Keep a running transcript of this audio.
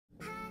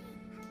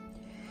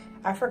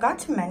I forgot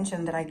to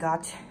mention that I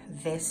got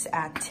this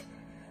at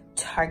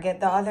Target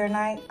the other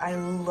night. I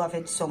love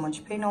it so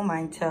much. Pay no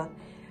mind to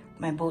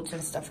my boots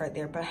and stuff right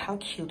there, but how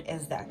cute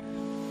is that?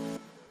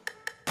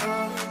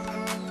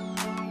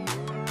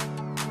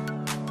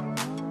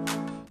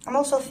 I'm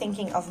also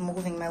thinking of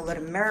moving my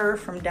little mirror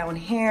from down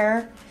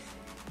here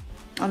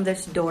on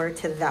this door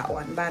to that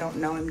one, but I don't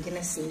know. I'm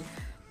gonna see.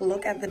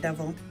 Look at the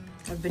devil.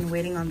 I've been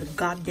waiting on the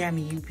goddamn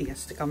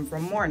UPS to come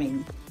from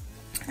morning,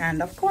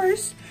 and of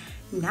course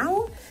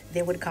now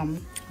they would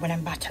come when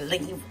I'm about to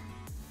leave.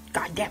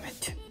 God damn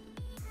it.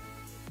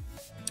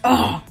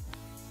 Oh,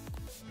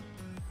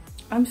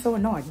 I'm so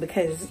annoyed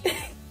because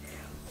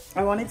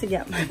I wanted to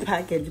get my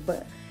package,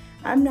 but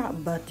I'm not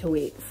about to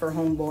wait for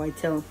homeboy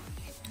to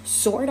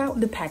sort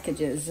out the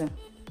packages and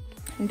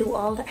do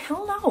all that.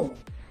 Hell no.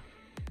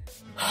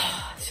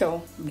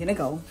 So I'm gonna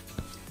go.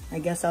 I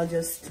guess I'll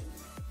just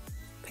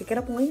pick it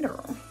up later,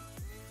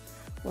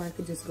 or I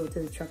could just go to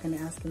the truck and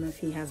ask him if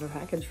he has a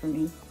package for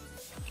me.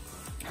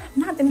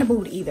 I'm not in the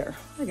mood either.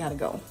 I gotta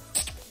go.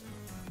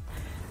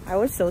 I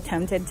was so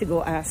tempted to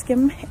go ask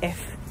him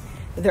if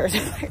there's a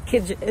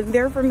package in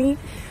there for me,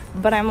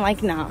 but I'm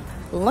like, nah,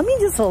 let me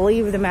just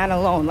leave the man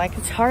alone. Like,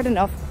 it's hard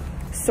enough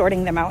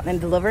sorting them out and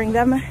delivering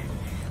them,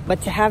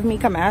 but to have me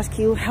come ask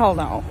you, hell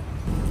no.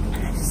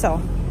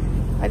 So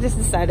I just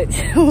decided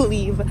to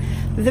leave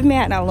the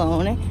man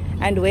alone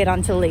and wait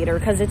until later,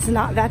 because it's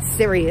not that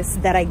serious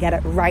that I get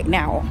it right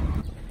now.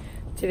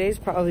 Today's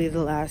probably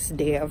the last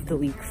day of the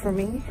week for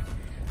me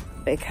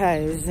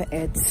because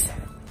it's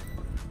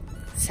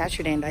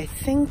Saturday, and I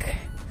think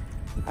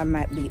I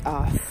might be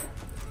off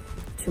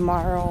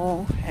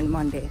tomorrow and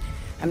Monday.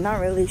 I'm not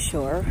really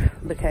sure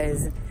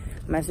because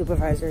my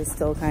supervisor is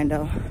still kind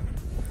of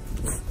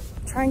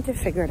trying to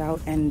figure it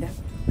out and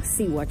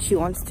see what she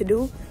wants to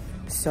do.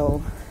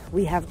 So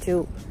we have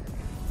to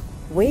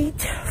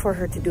wait for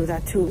her to do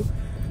that too.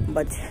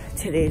 But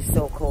today is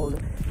so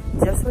cold.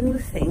 Just when you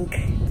think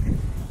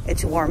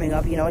it's warming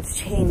up, you know, it's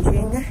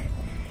changing,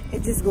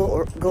 it just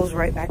goes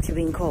right back to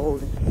being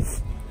cold.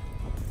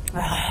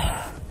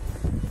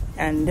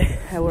 And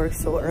I work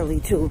so early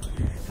too.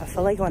 I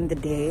feel like when the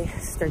day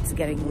starts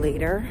getting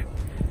later,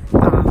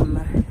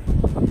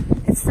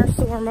 it starts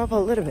to warm up a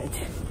little bit.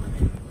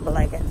 But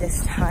like at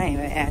this time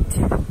at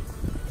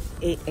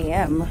 8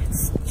 a.m,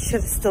 it's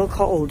just still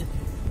cold.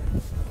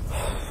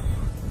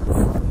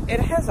 It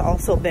has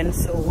also been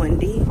so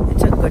windy.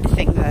 It's a good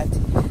thing that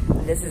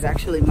this is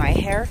actually my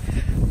hair,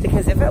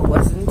 because if it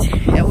wasn't,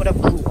 it would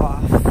have blew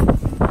off.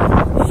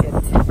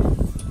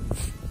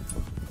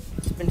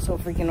 So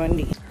freaking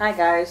windy. Hi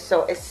guys,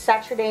 so it's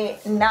Saturday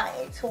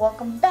night.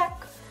 Welcome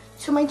back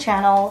to my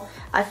channel.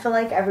 I feel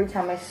like every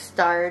time I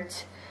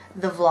start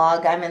the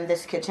vlog, I'm in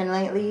this kitchen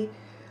lately,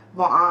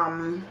 but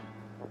I'm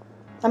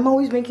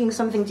always making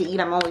something to eat.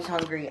 I'm always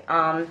hungry.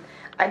 I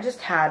just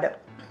had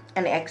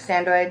an egg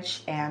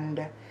sandwich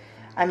and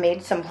I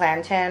made some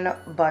plantain,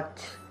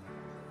 but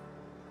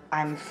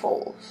I'm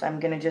full, so I'm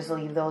gonna just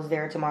leave those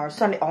there tomorrow,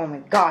 Sunday. Oh my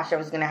gosh, I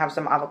was gonna have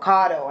some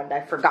avocado and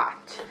I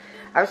forgot.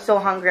 I was so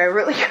hungry, I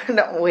really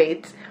couldn't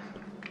wait.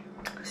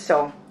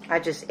 So I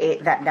just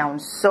ate that down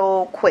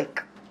so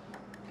quick.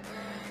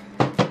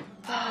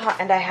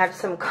 And I had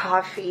some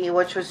coffee,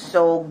 which was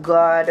so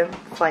good.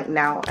 Like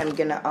now I'm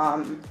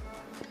gonna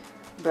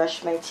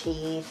brush my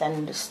teeth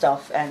and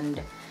stuff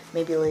and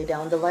maybe lay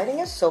down. The lighting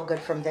is so good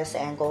from this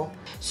angle.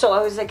 So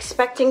I was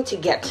expecting to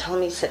get, let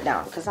me sit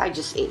down because I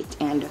just ate,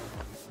 and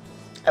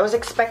I was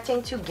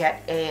expecting to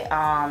get a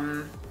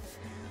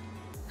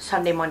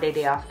Sunday, Monday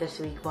day off this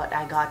week, but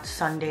I got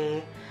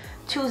Sunday,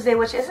 Tuesday,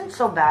 which isn't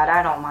so bad.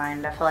 I don't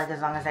mind. I feel like as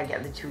long as I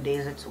get the 2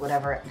 days, it's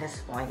whatever at this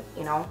point,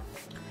 you know.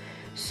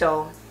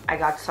 So I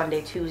got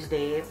Sunday,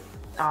 Tuesday.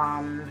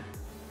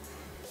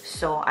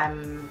 So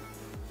I'm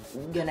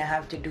gonna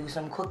have to do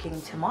some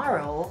cooking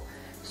tomorrow.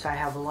 So I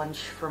have lunch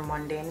for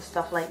Monday and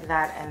stuff like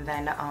that, and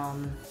then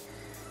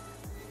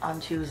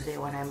on Tuesday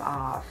when I'm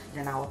off,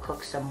 then I'll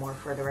cook some more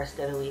for the rest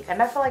of the week.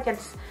 And I feel like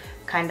it's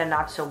kind of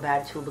not so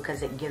bad too,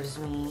 because it gives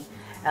me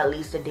at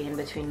least a day in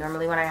between.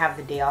 Normally when I have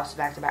the day offs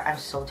back to back, I'm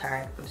so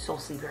tired, I'm so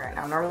sleepy right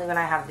now. Normally when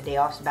I have the day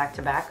offs back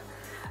to back,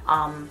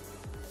 I'm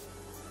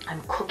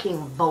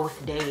cooking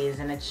both days,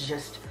 and it's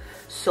just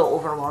so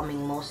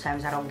overwhelming. Most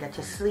times I don't get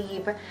to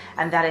sleep,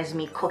 and that is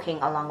me cooking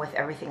along with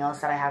everything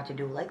else that I have to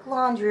do, like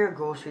laundry or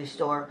grocery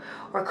store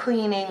or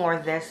cleaning or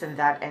this and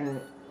that.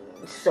 And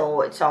so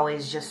it's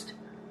always just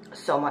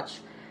so much.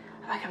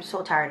 Like, I'm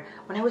so tired.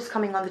 When I was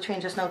coming on the train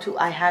just now too,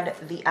 I had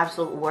the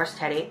absolute worst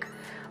headache,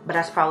 but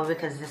that's probably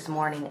because this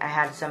morning I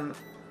had some,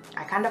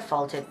 I kind of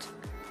felt it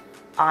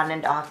on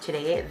and off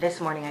today. This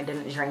morning I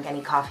didn't drink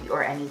any coffee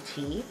or any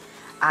tea.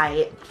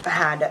 I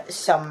had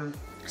some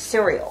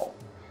cereal,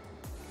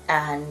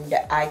 and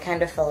I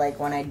kind of feel like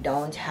when I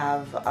don't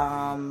have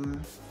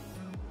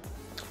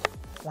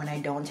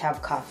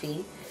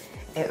coffee,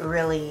 it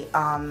really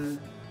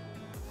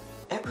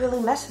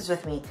messes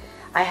with me.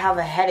 I have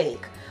a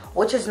headache,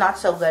 which is not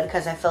so good,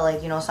 because I feel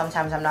like, you know,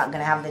 sometimes I'm not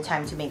gonna have the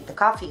time to make the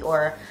coffee,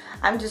 or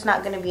I'm just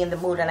not going to be in the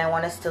mood, and I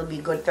want to still be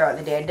good throughout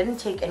the day. I didn't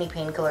take any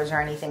painkillers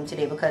or anything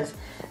today because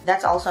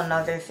that's also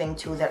another thing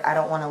too that I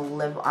don't want to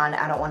live on.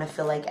 I don't want to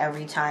feel like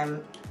every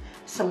time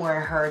somewhere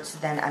hurts,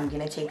 then I'm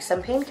going to take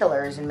some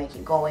painkillers and make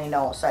it go away.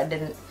 No, so I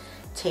didn't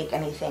take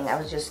anything. I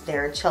was just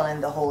there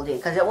chilling the whole day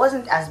because it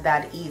wasn't as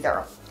bad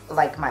either,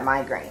 like my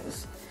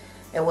migraines.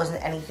 It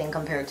wasn't anything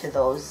compared to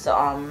those. So,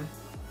 I'm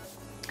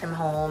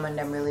home and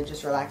I'm really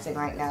just relaxing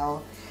right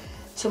now.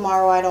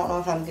 Tomorrow I don't know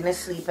if I'm gonna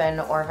sleep in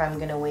or if I'm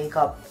gonna wake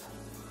up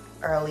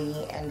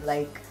early and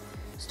like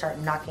start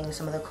knocking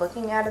some of the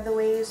cooking out of the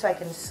way so I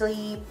can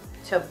sleep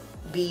to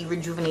be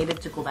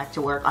rejuvenated to go back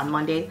to work on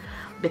Monday,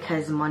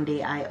 because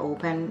Monday I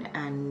open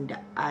and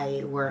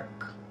I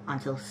work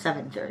until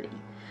 7:30.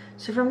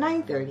 So from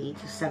 9:30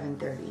 to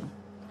 7:30,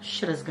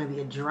 shit is gonna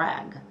be a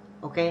drag,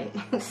 okay?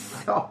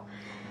 So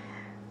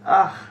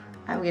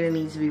I'm gonna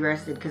need to be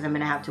rested because I'm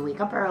gonna have to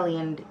wake up early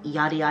and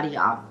yada yada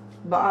yada.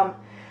 But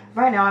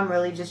right now I'm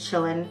really just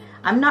chilling.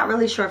 I'm not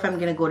really sure if I'm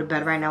gonna go to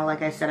bed right now.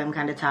 Like I said, I'm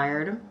kind of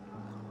tired,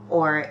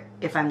 or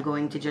if I'm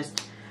going to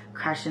just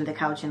crash in the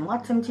couch and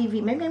watch some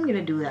TV. Maybe I'm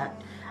gonna do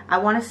that. I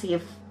want to see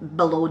if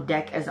Below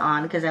Deck is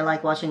on because I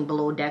like watching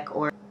Below Deck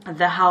or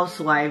the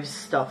Housewives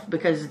stuff,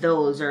 because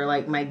those are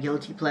like my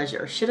guilty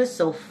pleasure. Shit is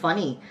so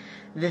funny,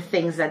 the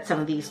things that some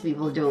of these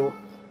people do.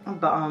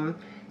 But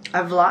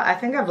I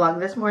think I vlogged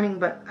this morning,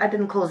 but I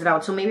didn't close it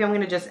out. So maybe I'm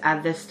gonna just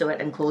add this to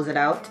it and close it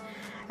out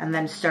and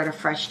then start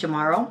afresh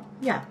tomorrow.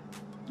 Yeah,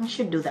 I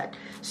should do that.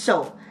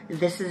 So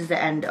this is the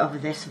end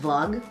of this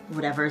vlog,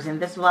 whatever's in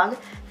this vlog.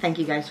 Thank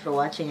you guys for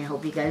watching. I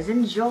hope you guys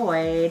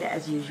enjoyed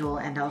as usual,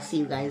 and I'll see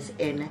you guys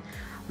in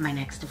my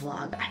next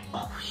vlog.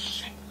 Oh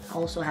shit, I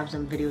also have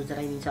some videos that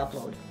I need to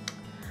upload.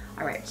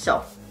 All right,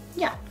 so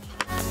yeah.